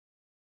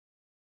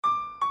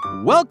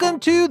Welcome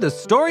to the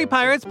Story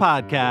Pirates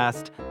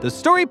Podcast. The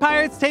Story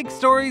Pirates take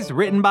stories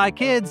written by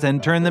kids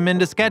and turn them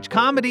into sketch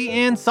comedy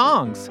and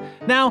songs.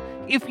 Now,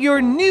 if you're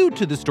new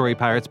to the Story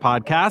Pirates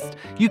Podcast,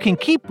 you can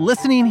keep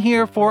listening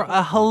here for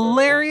a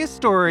hilarious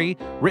story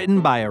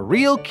written by a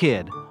real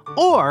kid.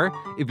 Or,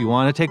 if you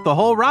want to take the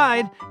whole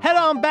ride, head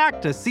on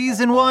back to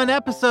Season 1,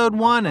 Episode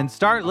 1 and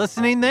start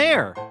listening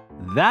there.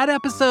 That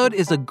episode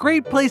is a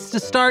great place to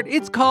start.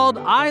 It's called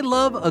I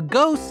Love a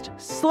Ghost /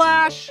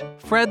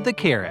 Fred the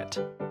Carrot.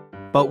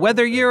 But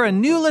whether you're a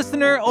new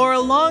listener or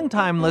a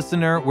longtime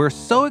listener, we're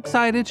so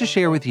excited to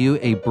share with you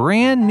a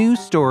brand new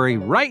story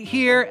right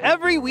here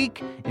every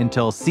week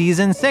until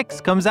Season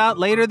 6 comes out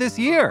later this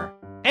year.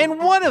 And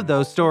one of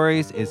those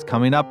stories is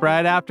coming up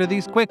right after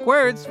these quick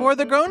words for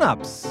the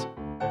grown-ups.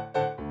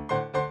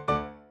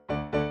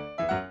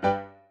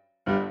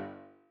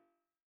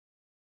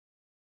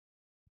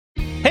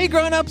 Hey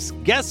grown-ups,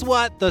 guess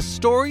what? The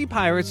Story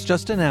Pirates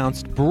just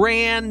announced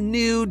brand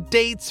new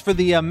dates for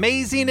the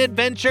Amazing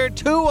Adventure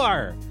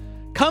Tour.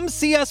 Come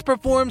see us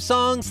perform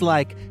songs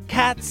like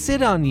Cats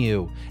Sit on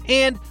You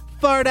and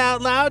Fart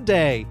Out Loud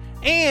Day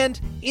and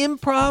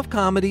improv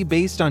comedy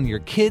based on your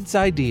kids'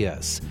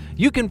 ideas.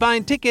 You can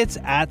find tickets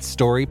at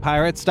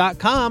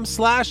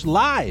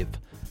storypirates.com/live.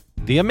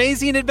 The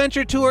Amazing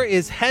Adventure Tour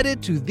is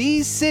headed to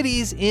these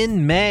cities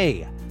in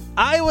May: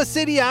 Iowa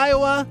City,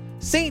 Iowa,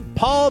 St.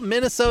 Paul,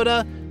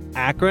 Minnesota,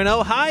 Akron,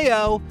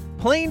 Ohio,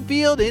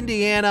 Plainfield,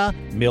 Indiana,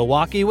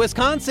 Milwaukee,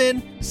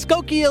 Wisconsin,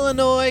 Skokie,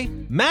 Illinois,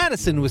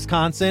 Madison,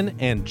 Wisconsin,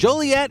 and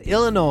Joliet,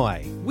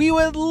 Illinois. We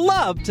would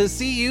love to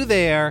see you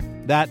there.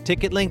 That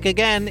ticket link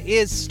again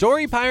is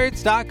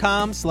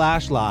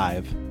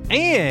storypirates.com/live.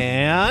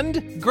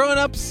 And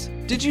grown-ups,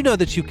 did you know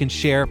that you can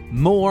share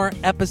more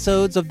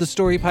episodes of the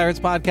Story Pirates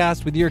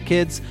podcast with your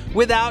kids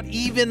without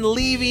even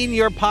leaving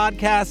your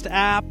podcast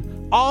app?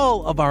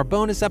 All of our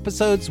bonus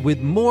episodes,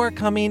 with more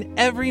coming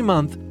every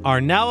month,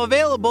 are now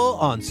available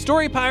on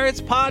Story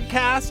Pirates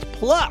Podcast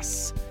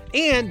Plus.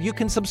 And you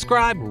can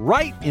subscribe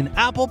right in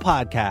Apple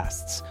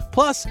Podcasts.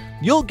 Plus,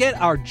 you'll get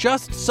our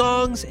Just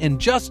Songs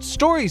and Just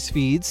Stories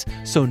feeds,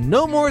 so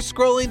no more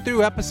scrolling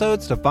through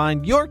episodes to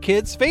find your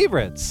kids'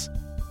 favorites.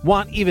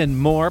 Want even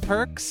more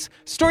perks?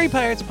 Story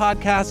Pirates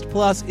Podcast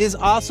Plus is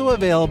also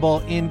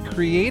available in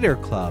Creator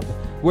Club,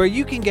 where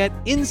you can get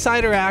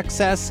insider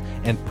access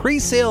and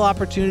pre-sale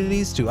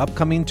opportunities to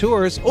upcoming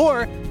tours,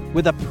 or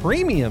with a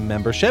premium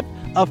membership,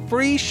 a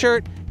free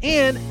shirt,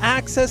 and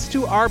access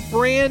to our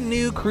brand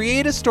new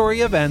Create a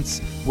Story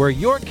events where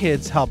your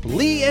kids help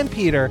Lee and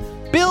Peter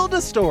build a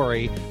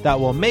story that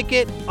will make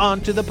it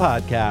onto the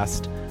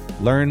podcast.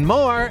 Learn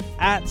more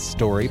at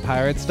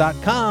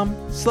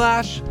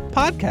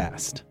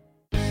storypirates.com/podcast.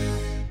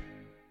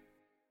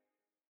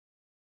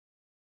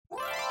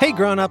 Hey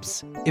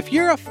grown-ups, if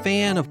you're a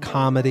fan of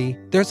comedy,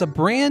 there's a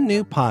brand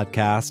new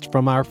podcast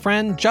from our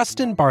friend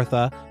Justin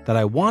Bartha that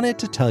I wanted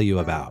to tell you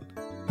about.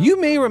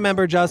 You may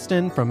remember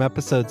Justin from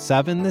episode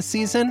 7 this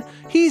season.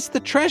 He's the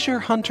treasure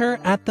hunter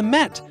at the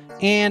Met,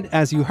 and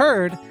as you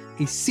heard,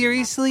 a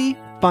seriously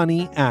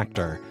funny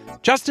actor.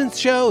 Justin's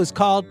show is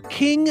called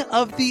King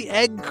of the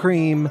Egg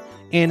Cream,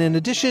 and in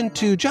addition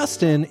to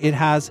Justin, it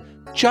has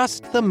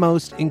just the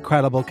most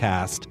incredible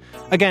cast.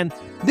 Again,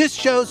 this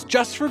show's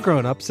just for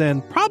grown-ups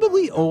and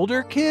probably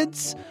older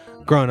kids.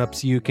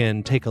 Grown-ups, you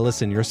can take a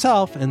listen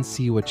yourself and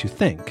see what you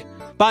think.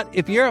 But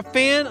if you're a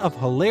fan of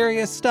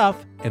hilarious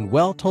stuff and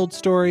well-told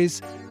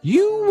stories,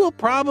 you will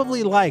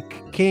probably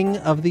like King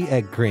of the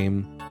Egg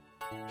Cream.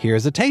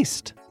 Here's a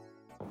taste.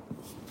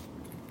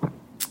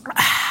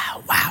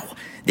 Wow,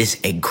 this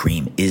egg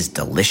cream is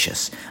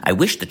delicious. I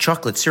wish the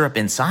chocolate syrup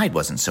inside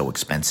wasn't so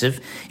expensive.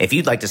 If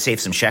you'd like to save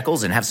some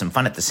shekels and have some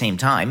fun at the same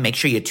time, make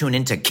sure you tune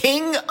into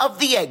King of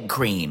the Egg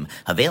Cream,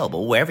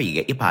 available wherever you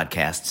get your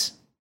podcasts.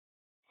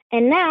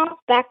 And now,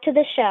 back to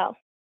the show.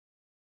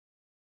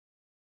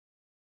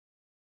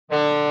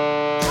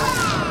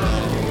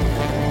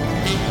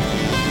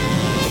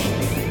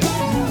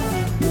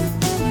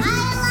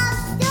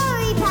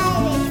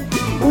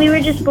 We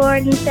were just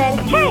bored and said,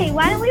 hey,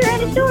 why don't we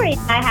write a story?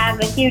 I have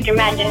a huge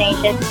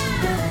imagination.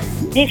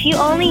 If you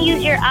only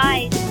use your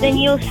eyes, then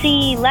you'll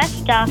see less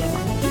stuff.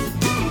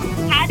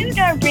 How did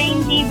our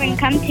brains even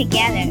come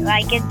together?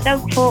 Like, it's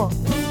so cool.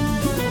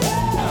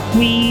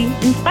 We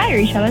inspire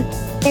each other.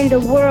 And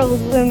the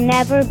world will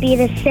never be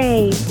the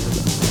same.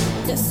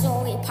 The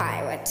Story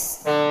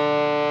Pirates.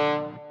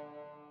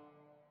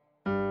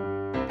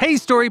 Hey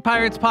Story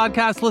Pirates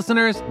podcast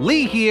listeners,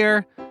 Lee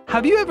here.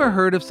 Have you ever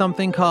heard of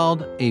something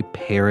called a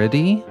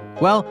parody?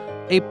 Well,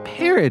 a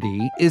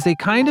parody is a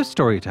kind of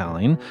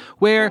storytelling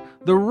where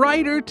the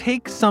writer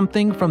takes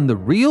something from the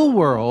real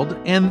world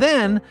and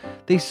then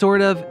they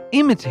sort of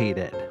imitate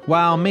it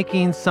while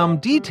making some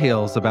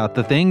details about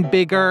the thing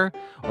bigger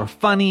or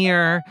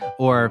funnier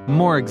or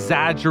more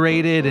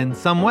exaggerated in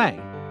some way.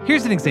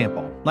 Here's an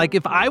example. Like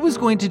if I was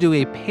going to do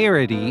a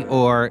parody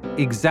or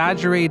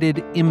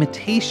exaggerated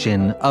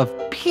imitation of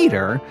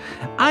Peter,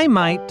 I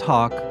might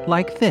talk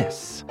like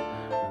this.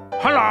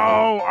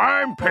 Hello,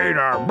 I'm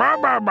Peter. Ba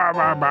ba ba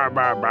ba ba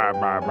ba ba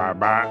ba ba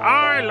ba.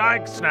 I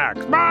like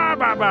snacks. Ba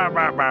ba ba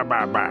ba ba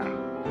ba ba.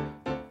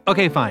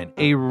 Okay, fine.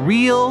 A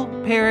real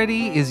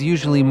parody is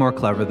usually more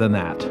clever than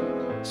that.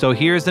 So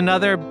here's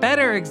another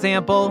better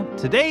example,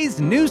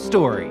 today's news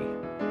story.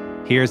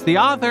 Here's the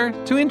author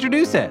to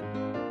introduce it.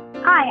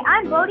 Hi,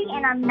 I'm Bohdi,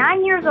 and I'm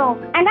 9 years old.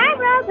 And I'm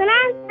Rose, and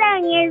I'm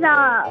 7 years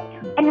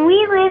old. And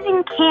we live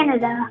in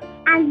Canada.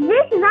 And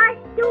this is our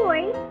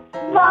story,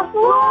 The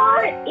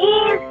Floor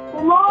is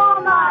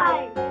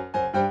Llamas.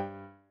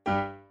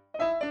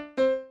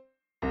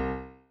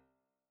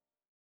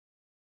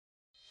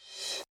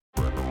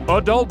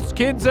 Adults,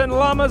 kids, and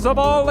llamas of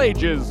all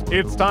ages,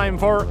 it's time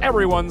for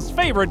everyone's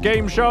favorite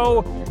game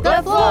show,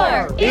 The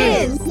floor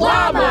is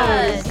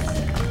llamas.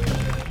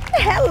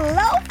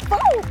 Hello,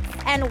 folks,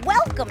 and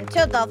welcome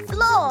to The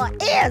Floor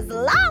is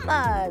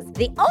Llamas,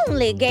 the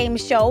only game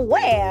show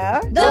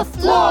where The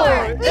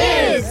floor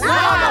is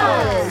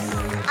llamas.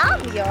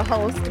 I'm your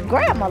host,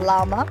 Grandma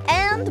Llama,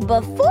 and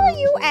before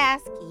you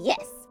ask,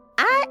 yes,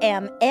 I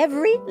am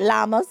every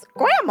llama's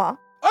grandma.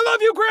 I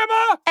love you,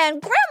 Grandma!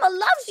 And Grandma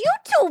loves you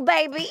too,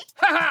 baby.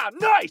 Ha-ha,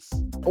 nice!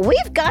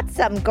 We've got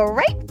some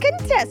great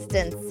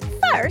contestants.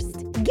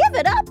 First, give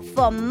it up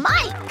for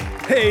Mike.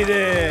 Hey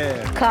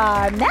there!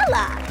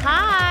 Carmela.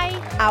 Hi.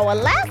 Our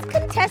last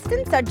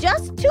contestants are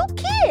just two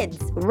kids,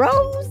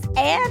 Rose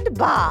and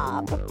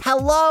Bob.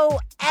 Hello,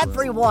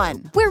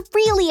 everyone. We're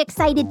really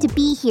excited to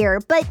be here,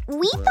 but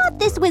we thought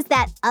this was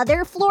that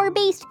other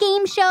floor-based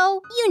game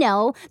show. You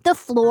know, The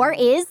Floor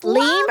is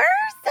Lemurs?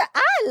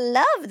 I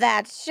love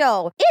that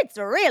show. It's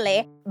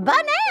really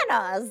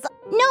bananas.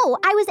 No,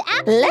 I was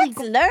actually... Let's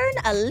learn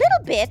a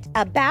little bit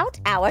about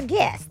our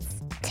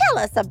guests. Tell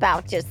us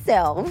about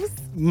yourselves.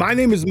 My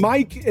name is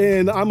Mike,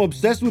 and I'm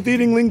obsessed with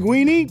eating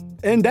linguine,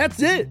 and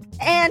that's it.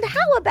 And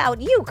how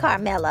about you,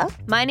 Carmela?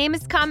 My name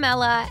is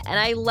Carmela, and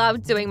I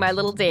love doing my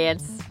little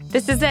dance.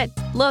 This is it.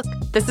 Look,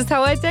 this is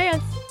how I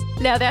dance.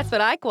 Now that's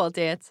what I call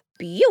dance.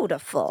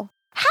 Beautiful.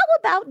 How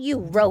about you,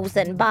 Rose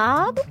and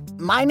Bob?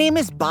 My name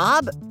is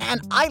Bob,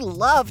 and I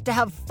love to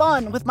have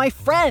fun with my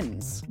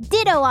friends.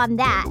 Ditto on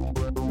that.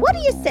 What do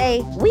you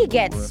say we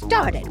get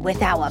started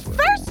with our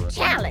first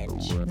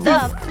challenge?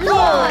 The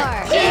floor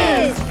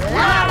is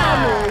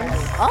llamas.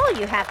 All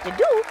you have to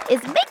do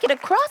is make it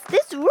across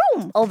this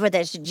room over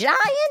this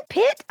giant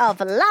pit of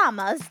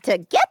llamas to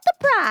get the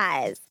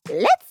prize.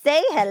 Let's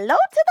say hello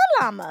to the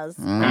llamas.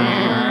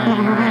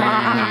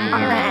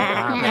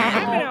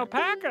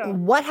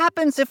 What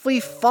happens if we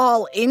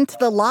fall into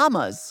the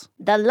llamas?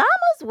 The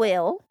llamas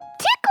will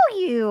tickle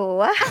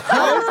you. I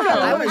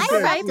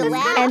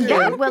And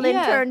that will in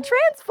turn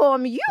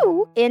transform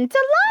you into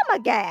llama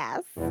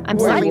gas. I'm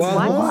sorry,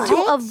 what?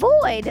 To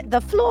avoid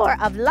the floor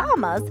of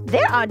llamas,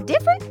 there are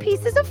different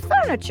pieces of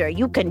furniture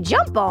you can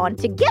jump on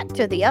to get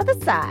to the other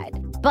side.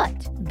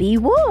 But be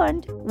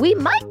warned, we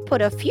might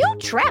put a few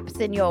traps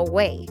in your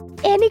way.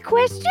 Any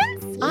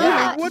questions? What's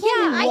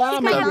a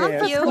llama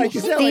gas? Like,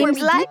 is that Seems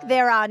like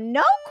there are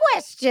no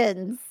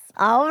questions.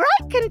 All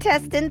right,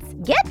 contestants,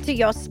 get to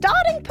your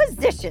starting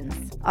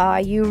positions. Are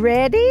you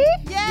ready?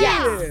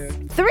 Yes.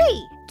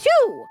 3,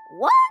 2,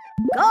 1,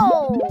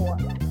 go!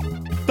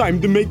 Time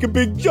to make a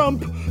big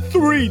jump.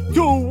 3,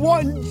 2,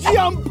 1,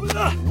 jump!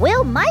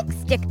 Will Mike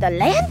stick the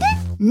landing?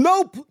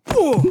 Nope.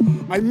 Oh,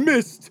 I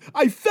missed.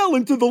 I fell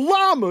into the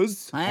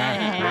llamas.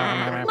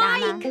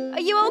 Mike, are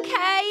you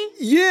okay?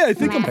 Yeah, I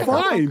think I'm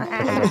fine.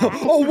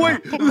 Oh,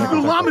 wait.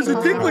 The llamas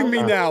are tickling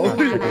me now.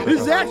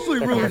 It's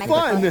actually really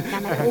fun.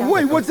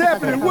 Wait, what's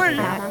happening? Wait.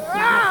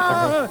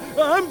 Ah,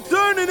 I'm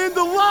turning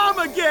into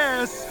llama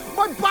gas.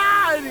 My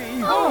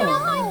body.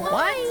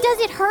 What? Does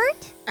it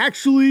hurt?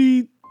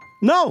 Actually,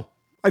 no.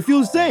 I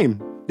feel the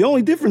same. The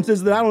only difference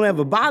is that I don't have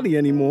a body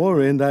anymore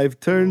and I've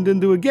turned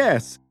into a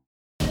gas.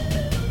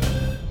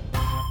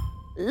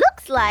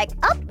 Looks like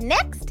up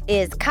next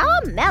is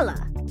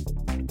Carmela.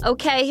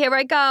 Okay, here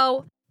I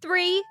go.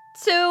 3,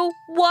 2,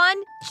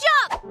 1,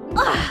 jump!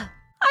 Ugh,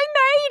 I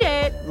made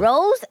it!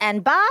 Rose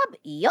and Bob,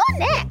 you're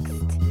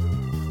next.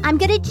 I'm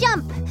gonna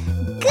jump.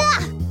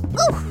 Gah!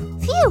 Ooh,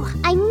 phew,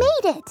 I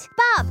made it.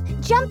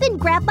 Bob, jump and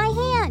grab my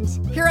hand.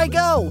 Here I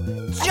go.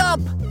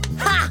 Jump!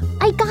 Ha!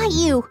 I got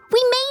you.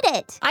 We made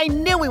it. I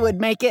knew we would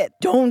make it.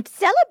 Don't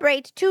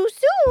celebrate too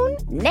soon.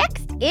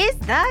 Next is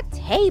the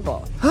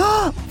table.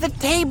 The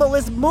table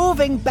is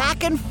moving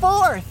back and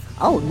forth.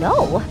 Oh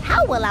no,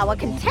 how will our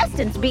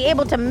contestants be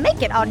able to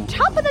make it on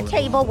top of the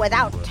table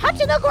without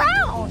touching the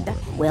ground?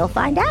 We'll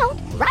find out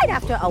right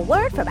after a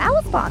word from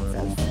our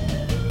sponsors.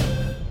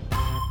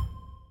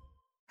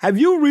 Have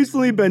you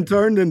recently been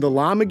turned into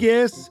llama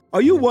gas?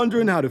 Are you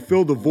wondering how to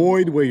fill the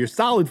void where your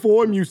solid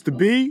form used to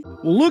be?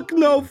 Well, look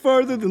no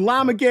further than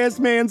Llama Gas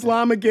Man's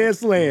Llama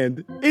Gas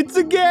Land. It's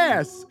a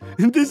gas!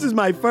 And this is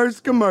my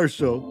first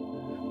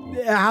commercial.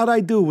 How'd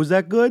I do? Was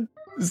that good?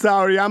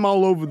 Sorry, I'm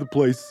all over the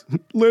place.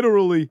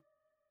 Literally.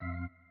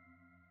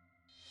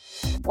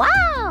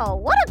 Wow,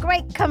 what a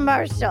great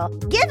commercial.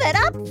 Give it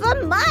up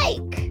for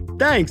Mike.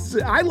 Thanks.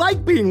 I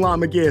like being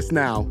llama gas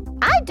now.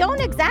 I don't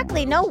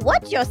exactly know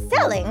what you're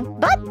selling,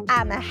 but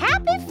I'm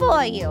happy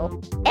for you.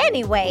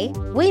 Anyway,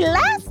 we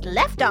last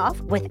left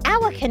off with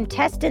our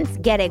contestants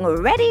getting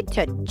ready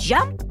to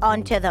jump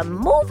onto the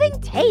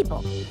moving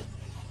table.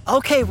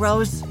 Okay,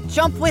 Rose,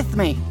 jump with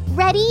me.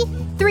 Ready?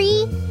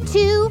 3,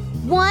 2,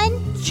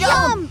 1,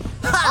 jump!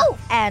 Oh,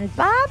 and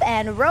Bob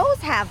and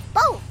Rose have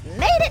both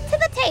made it to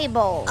the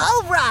table.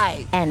 All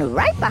right. And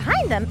right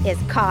behind them is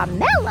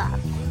Carmela.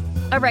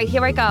 All right,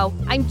 here I go.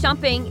 I'm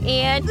jumping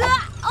and...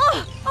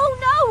 Oh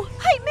no!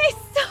 I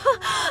missed!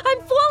 I'm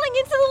falling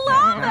into the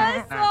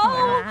llamas!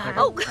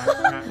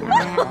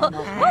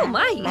 Oh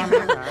my!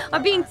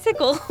 I'm being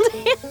tickled.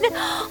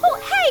 Oh,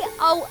 hey!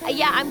 Oh,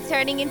 yeah, I'm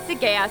turning into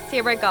gas.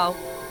 Here I go.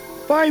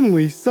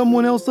 Finally,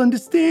 someone else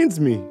understands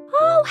me.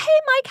 Oh, hey,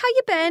 Mike, how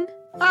you been?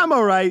 I'm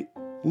all right.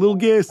 A little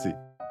gassy.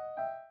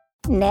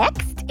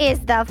 Next is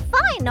the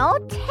final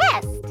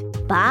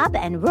test. Bob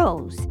and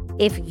Rose,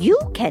 if you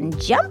can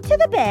jump to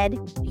the bed,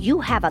 you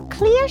have a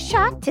clear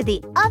shot to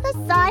the other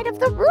side of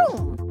the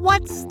room.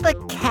 What's the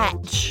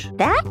catch?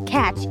 That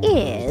catch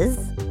is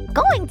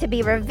going to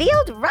be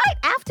revealed right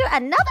after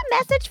another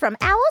message from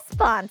our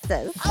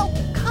sponsors. Oh,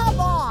 come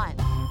on!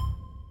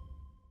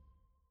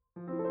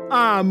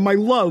 Ah, my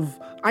love,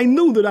 I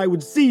knew that I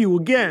would see you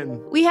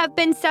again. We have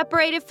been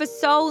separated for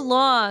so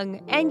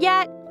long, and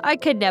yet I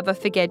could never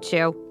forget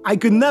you. I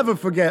could never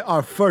forget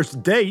our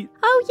first date.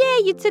 Oh, yeah,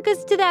 you took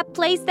us to that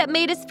place that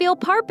made us feel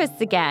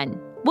purpose again.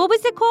 What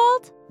was it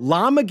called?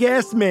 Llama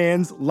Gas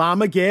Man's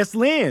Llama Gas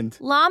Land.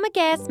 Llama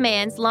Gas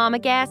Man's Llama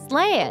Gas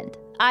Land.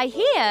 I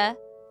hear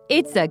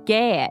it's a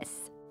gas.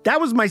 That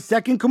was my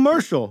second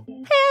commercial.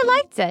 Hey, I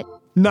liked it.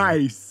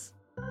 Nice.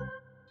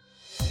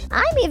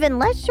 I'm even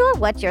less sure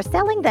what you're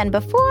selling than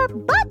before,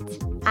 but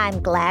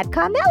I'm glad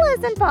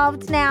Carmela's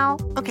involved now.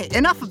 Okay,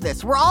 enough of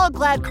this. We're all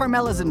glad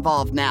Carmela's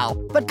involved now.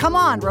 But come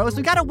on, Rose,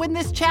 we gotta win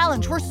this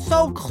challenge. We're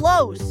so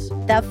close.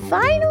 The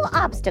final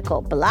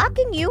obstacle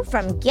blocking you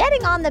from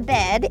getting on the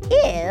bed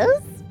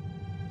is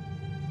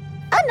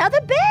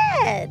another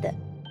bed.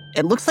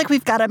 It looks like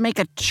we've got to make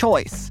a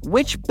choice.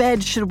 Which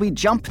bed should we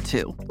jump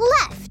to?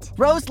 Left.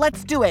 Rose,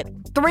 let's do it.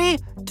 3,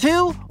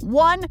 2,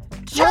 1,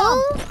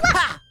 jump!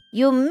 Ha!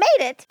 You made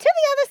it to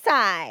the other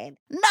side.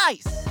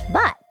 Nice!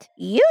 But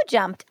you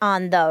jumped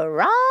on the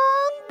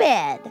wrong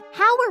bed.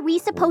 How are we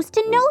supposed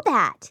to know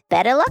that?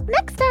 Better luck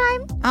next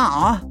time.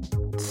 Aw.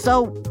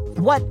 So,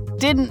 what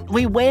didn't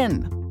we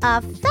win?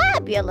 A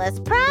fabulous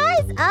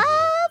prize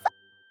of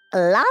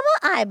llama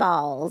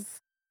eyeballs.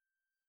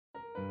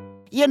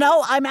 You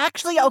know, I'm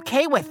actually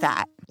okay with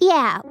that.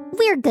 Yeah,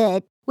 we're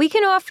good. We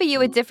can offer you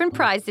a different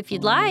prize if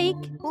you'd like.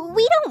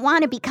 We don't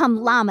want to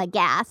become llama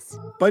gas.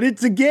 But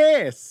it's a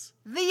gas.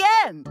 The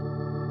end.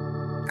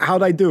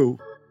 How'd I do?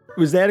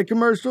 Was that a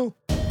commercial?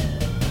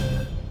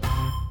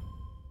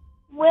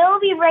 We'll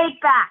be right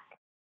back.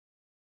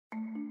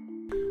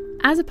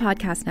 As a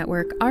podcast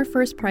network, our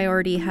first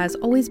priority has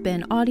always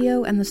been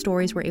audio and the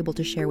stories we're able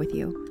to share with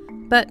you.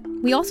 But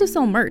we also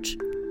sell merch,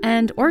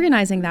 and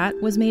organizing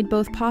that was made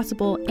both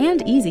possible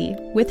and easy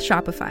with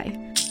Shopify.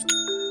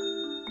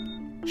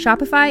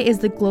 Shopify is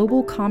the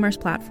global commerce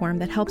platform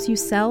that helps you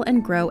sell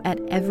and grow at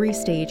every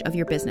stage of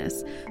your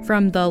business,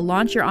 from the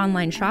launch your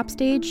online shop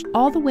stage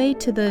all the way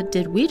to the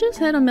did we just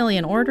hit 1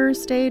 million orders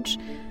stage.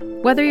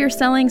 Whether you're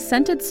selling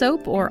scented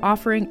soap or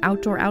offering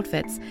outdoor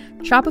outfits,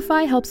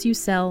 Shopify helps you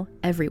sell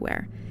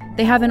everywhere.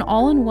 They have an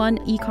all-in-one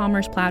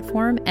e-commerce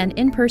platform and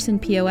in-person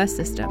POS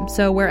system,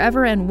 so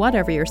wherever and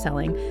whatever you're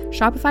selling,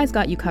 Shopify's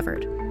got you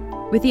covered.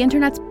 With the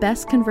internet's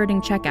best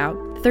converting checkout,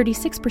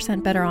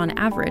 36% better on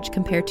average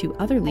compared to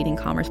other leading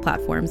commerce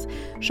platforms,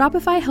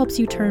 Shopify helps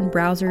you turn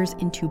browsers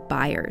into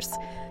buyers.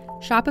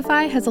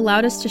 Shopify has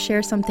allowed us to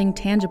share something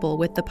tangible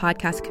with the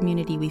podcast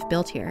community we've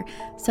built here,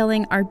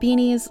 selling our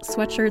beanies,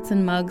 sweatshirts,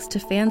 and mugs to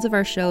fans of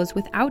our shows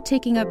without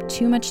taking up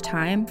too much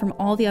time from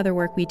all the other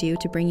work we do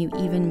to bring you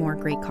even more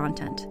great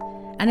content.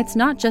 And it's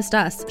not just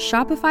us.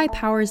 Shopify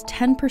powers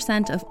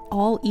 10% of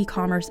all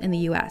e-commerce in the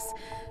US.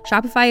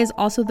 Shopify is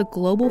also the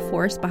global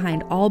force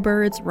behind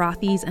Allbirds,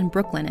 Rothy's, and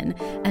Brooklinen,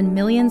 and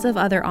millions of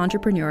other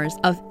entrepreneurs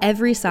of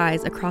every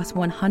size across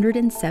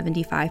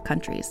 175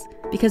 countries.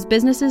 Because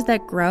businesses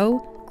that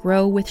grow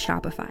with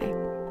Shopify.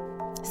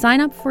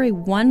 Sign up for a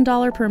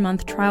 $1 per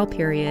month trial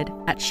period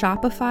at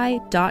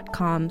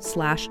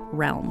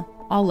shopify.com/realm,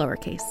 all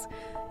lowercase.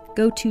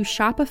 Go to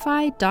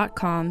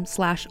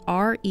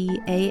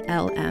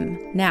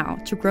shopify.com/REALM now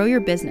to grow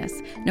your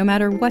business, no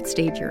matter what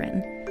stage you're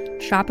in.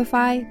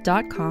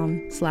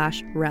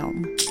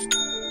 Shopify.com/realm.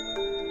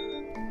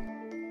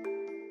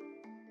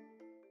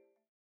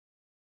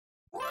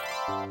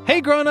 Hey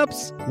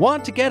grown-ups,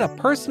 want to get a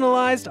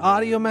personalized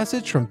audio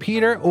message from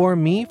Peter or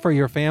me for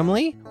your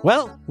family?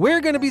 Well, we're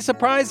going to be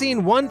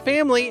surprising one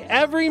family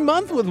every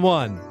month with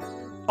one.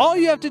 All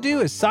you have to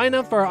do is sign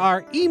up for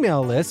our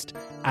email list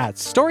at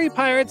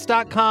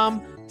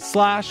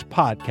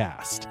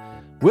storypirates.com/podcast.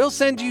 We'll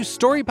send you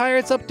Story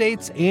Pirates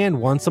updates,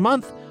 and once a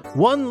month,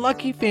 one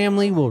lucky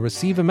family will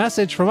receive a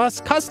message from us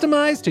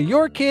customized to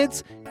your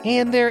kids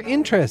and their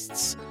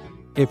interests.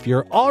 If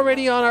you're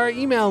already on our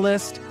email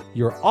list,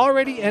 you're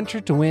already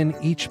entered to win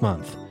each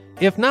month.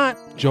 If not,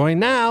 join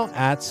now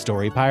at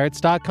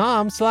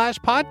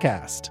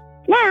storypirates.com/podcast.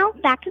 Now,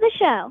 back to the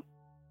show.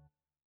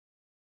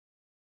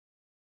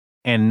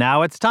 And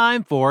now it's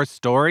time for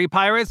Story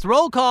Pirates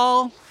Roll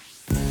Call.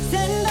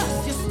 Send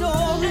us your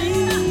story.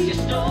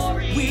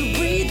 We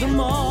read them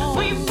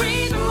all. You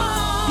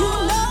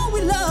know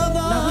we love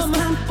them. Now it's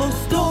time for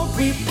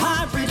Story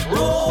Pirates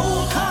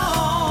Roll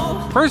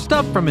Call. First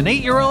up, from an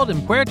 8-year-old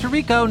in Puerto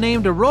Rico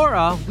named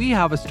Aurora, we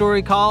have a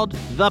story called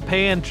The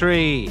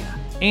Pantry.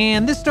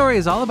 And this story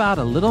is all about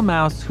a little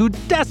mouse who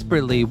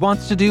desperately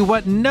wants to do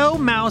what no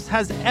mouse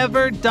has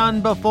ever done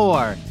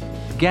before: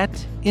 get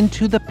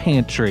into the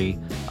pantry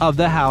of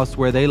the house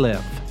where they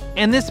live.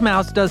 And this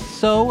mouse does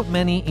so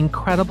many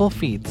incredible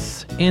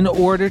feats in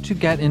order to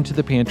get into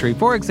the pantry.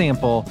 For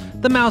example,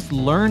 the mouse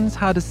learns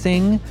how to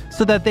sing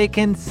so that they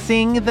can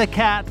sing the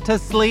cat to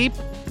sleep.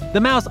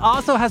 The mouse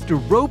also has to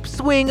rope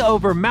swing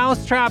over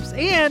mouse traps,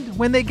 and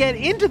when they get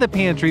into the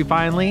pantry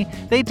finally,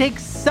 they take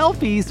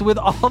selfies with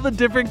all the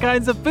different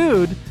kinds of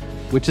food,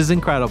 which is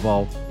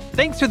incredible.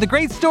 Thanks for the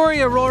great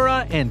story,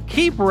 Aurora, and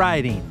keep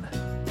writing.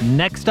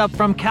 Next up,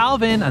 from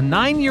Calvin, a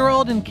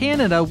 9-year-old in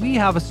Canada, we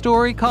have a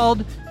story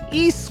called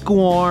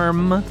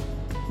E-Squarm.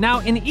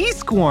 Now, an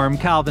e-squarm,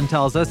 Calvin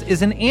tells us,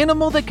 is an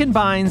animal that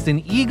combines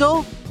an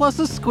eagle plus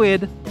a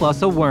squid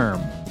plus a worm.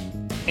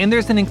 And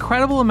there's an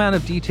incredible amount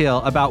of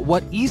detail about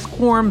what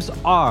e-squarms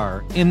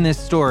are in this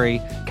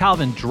story.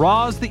 Calvin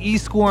draws the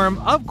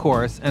e-squarm, of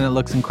course, and it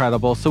looks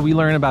incredible. So we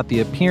learn about the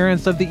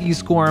appearance of the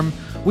e-squarm.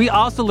 We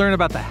also learn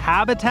about the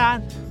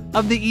habitat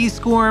of the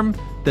e-squarm,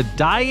 the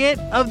diet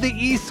of the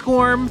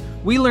e-squarm.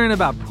 We learn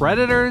about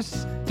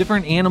predators,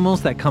 different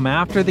animals that come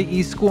after the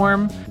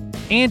e-squarm.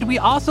 And we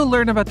also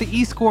learn about the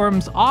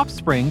e-squarm's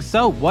offspring,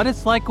 so what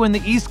it's like when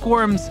the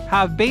e-squarms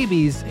have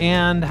babies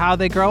and how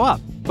they grow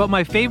up. But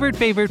my favorite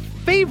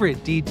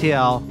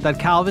detail that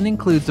Calvin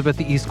includes about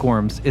the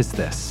e-squarms is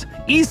this.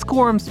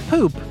 E-squarm's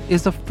poop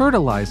is a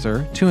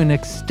fertilizer to an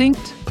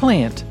extinct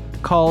plant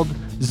called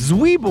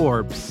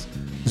zweeborbs.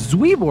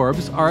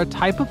 Zweeborbs are a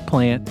type of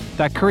plant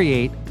that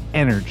create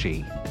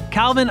energy.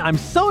 Calvin, I'm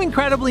so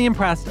incredibly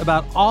impressed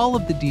about all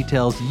of the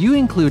details you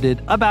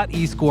included about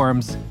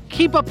e-squarms.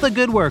 Keep up the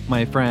good work,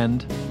 my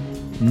friend.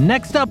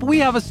 Next up, we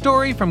have a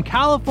story from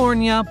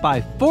California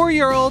by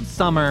 4-year-old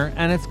Summer,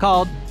 and it's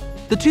called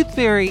The Tooth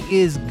Fairy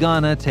is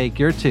Gonna Take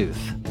Your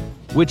Tooth.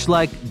 Which,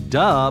 like,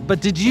 duh,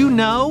 but did you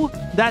know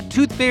that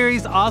tooth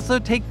fairies also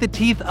take the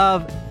teeth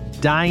of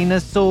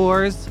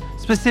dinosaurs,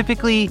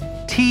 specifically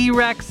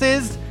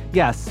T-Rexes?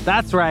 Yes,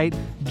 that's right.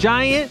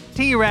 Giant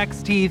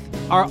T-Rex teeth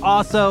are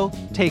also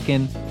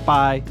taken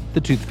by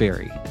the Tooth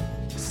Fairy.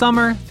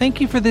 Summer,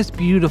 thank you for this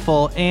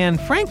beautiful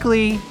and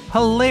frankly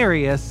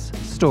hilarious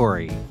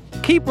story.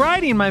 Keep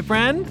writing, my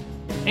friend.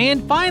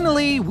 And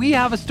finally, we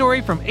have a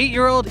story from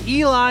 8-year-old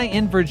Eli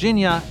in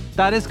Virginia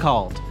that is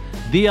called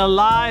The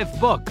Alive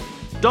Book.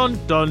 Dun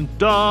dun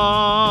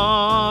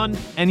dun!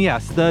 And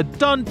yes, the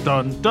dun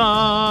dun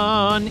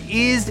dun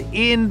is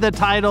in the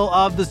title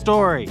of the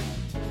story.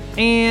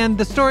 And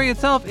the story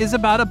itself is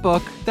about a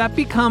book that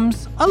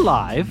becomes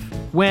alive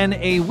when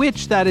a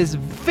witch that is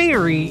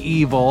very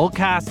evil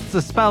casts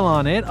a spell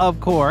on it, of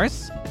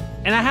course.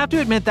 And I have to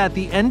admit that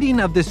the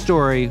ending of this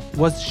story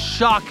was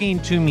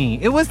shocking to me.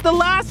 It was the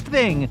last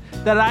thing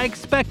that I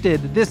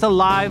expected this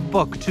alive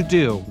book to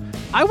do.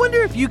 I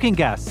wonder if you can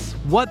guess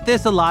what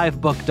this alive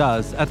book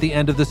does at the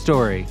end of the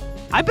story.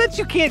 I bet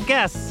you can't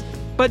guess,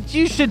 but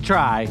you should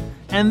try.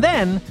 And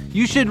then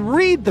you should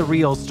read the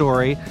real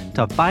story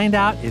to find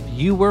out if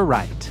you were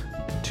right.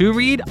 To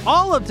read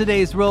all of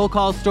today's roll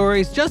call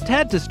stories, just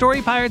head to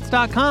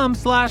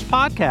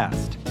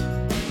storypirates.com/podcast.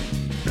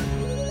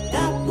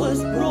 That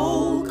was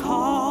roll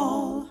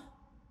call.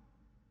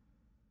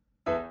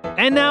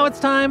 And now it's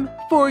time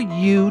for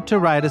you to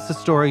write us a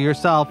story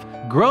yourself.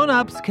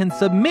 Grown-ups can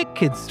submit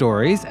kids'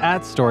 stories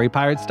at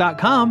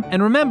storypirates.com.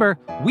 And remember,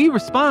 we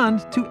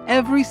respond to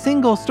every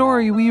single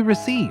story we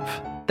receive.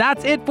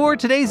 That's it for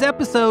today's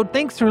episode.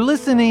 Thanks for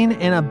listening,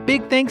 and a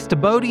big thanks to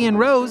Bohdi and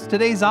Rose,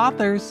 today's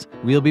authors.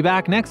 We'll be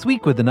back next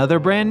week with another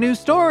brand new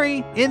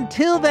story.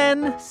 Until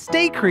then,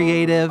 stay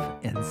creative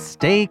and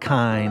stay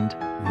kind.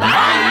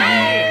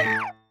 Bye!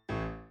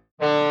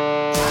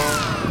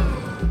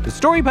 The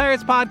Story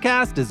Pirates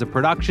Podcast is a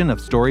production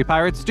of Story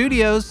Pirates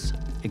Studios,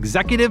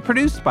 executive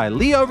produced by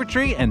Lee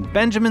Overtree and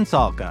Benjamin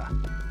Salka.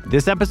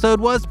 This episode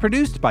was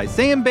produced by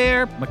Sam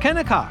Baer,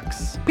 McKenna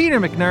Cox, Peter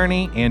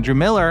McNerney, Andrew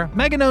Miller,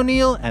 Megan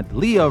O'Neill, and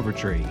Lee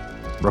Overtree.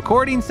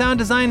 Recording, sound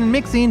design, and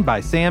mixing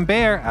by Sam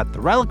Baer at the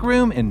Relic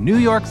Room in New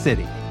York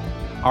City.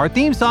 Our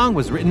theme song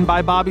was written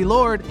by Bobby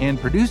Lord and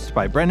produced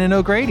by Brendan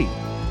O'Grady.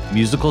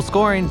 Musical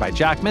scoring by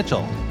Jack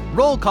Mitchell.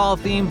 Roll call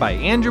theme by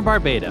Andrew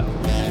Barbado.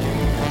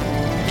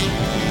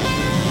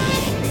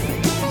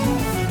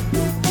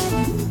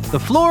 The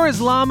Floor is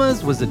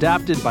Llamas was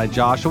adapted by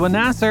Joshua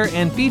Nasser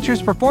and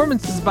features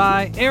performances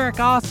by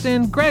Eric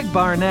Austin, Greg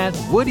Barnett,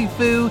 Woody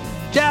Fu,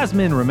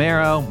 Jasmine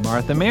Romero,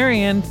 Martha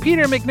Marion,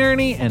 Peter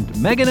McNerney, and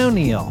Megan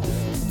O'Neill.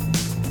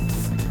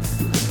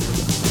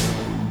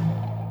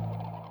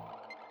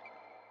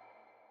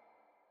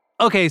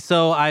 Okay,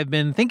 so I've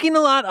been thinking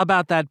a lot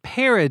about that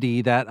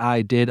parody that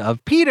I did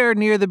of Peter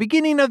near the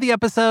beginning of the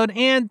episode,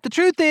 and the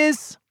truth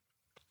is,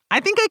 I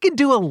think I can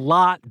do a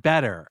lot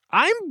better.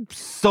 I'm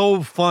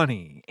so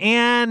funny.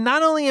 And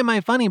not only am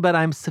I funny, but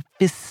I'm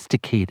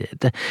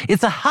sophisticated.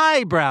 It's a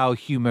highbrow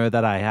humor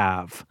that I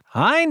have.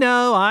 I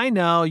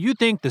know. You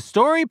think the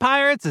Story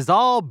Pirates is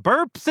all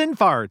burps and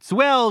farts.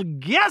 Well,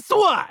 guess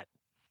what?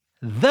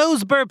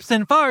 Those burps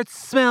and farts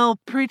smell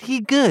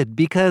pretty good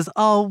because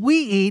all we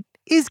eat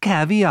is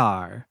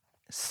caviar.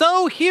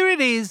 So here it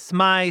is,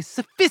 my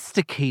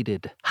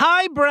sophisticated,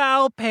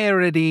 highbrow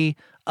parody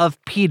of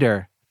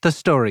Peter, the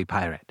Story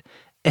Pirate.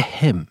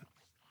 Ahem.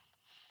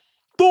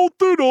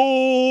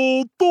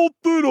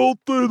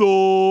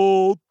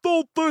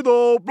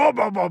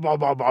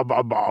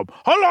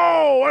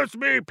 Hello, it's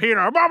me,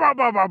 Peter.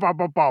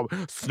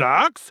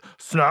 Snacks.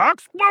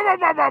 Blah,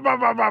 blah, blah, blah,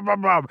 blah,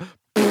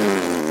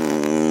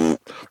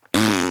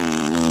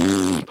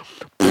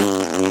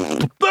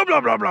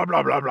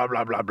 blah, blah,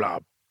 blah, blah, blah.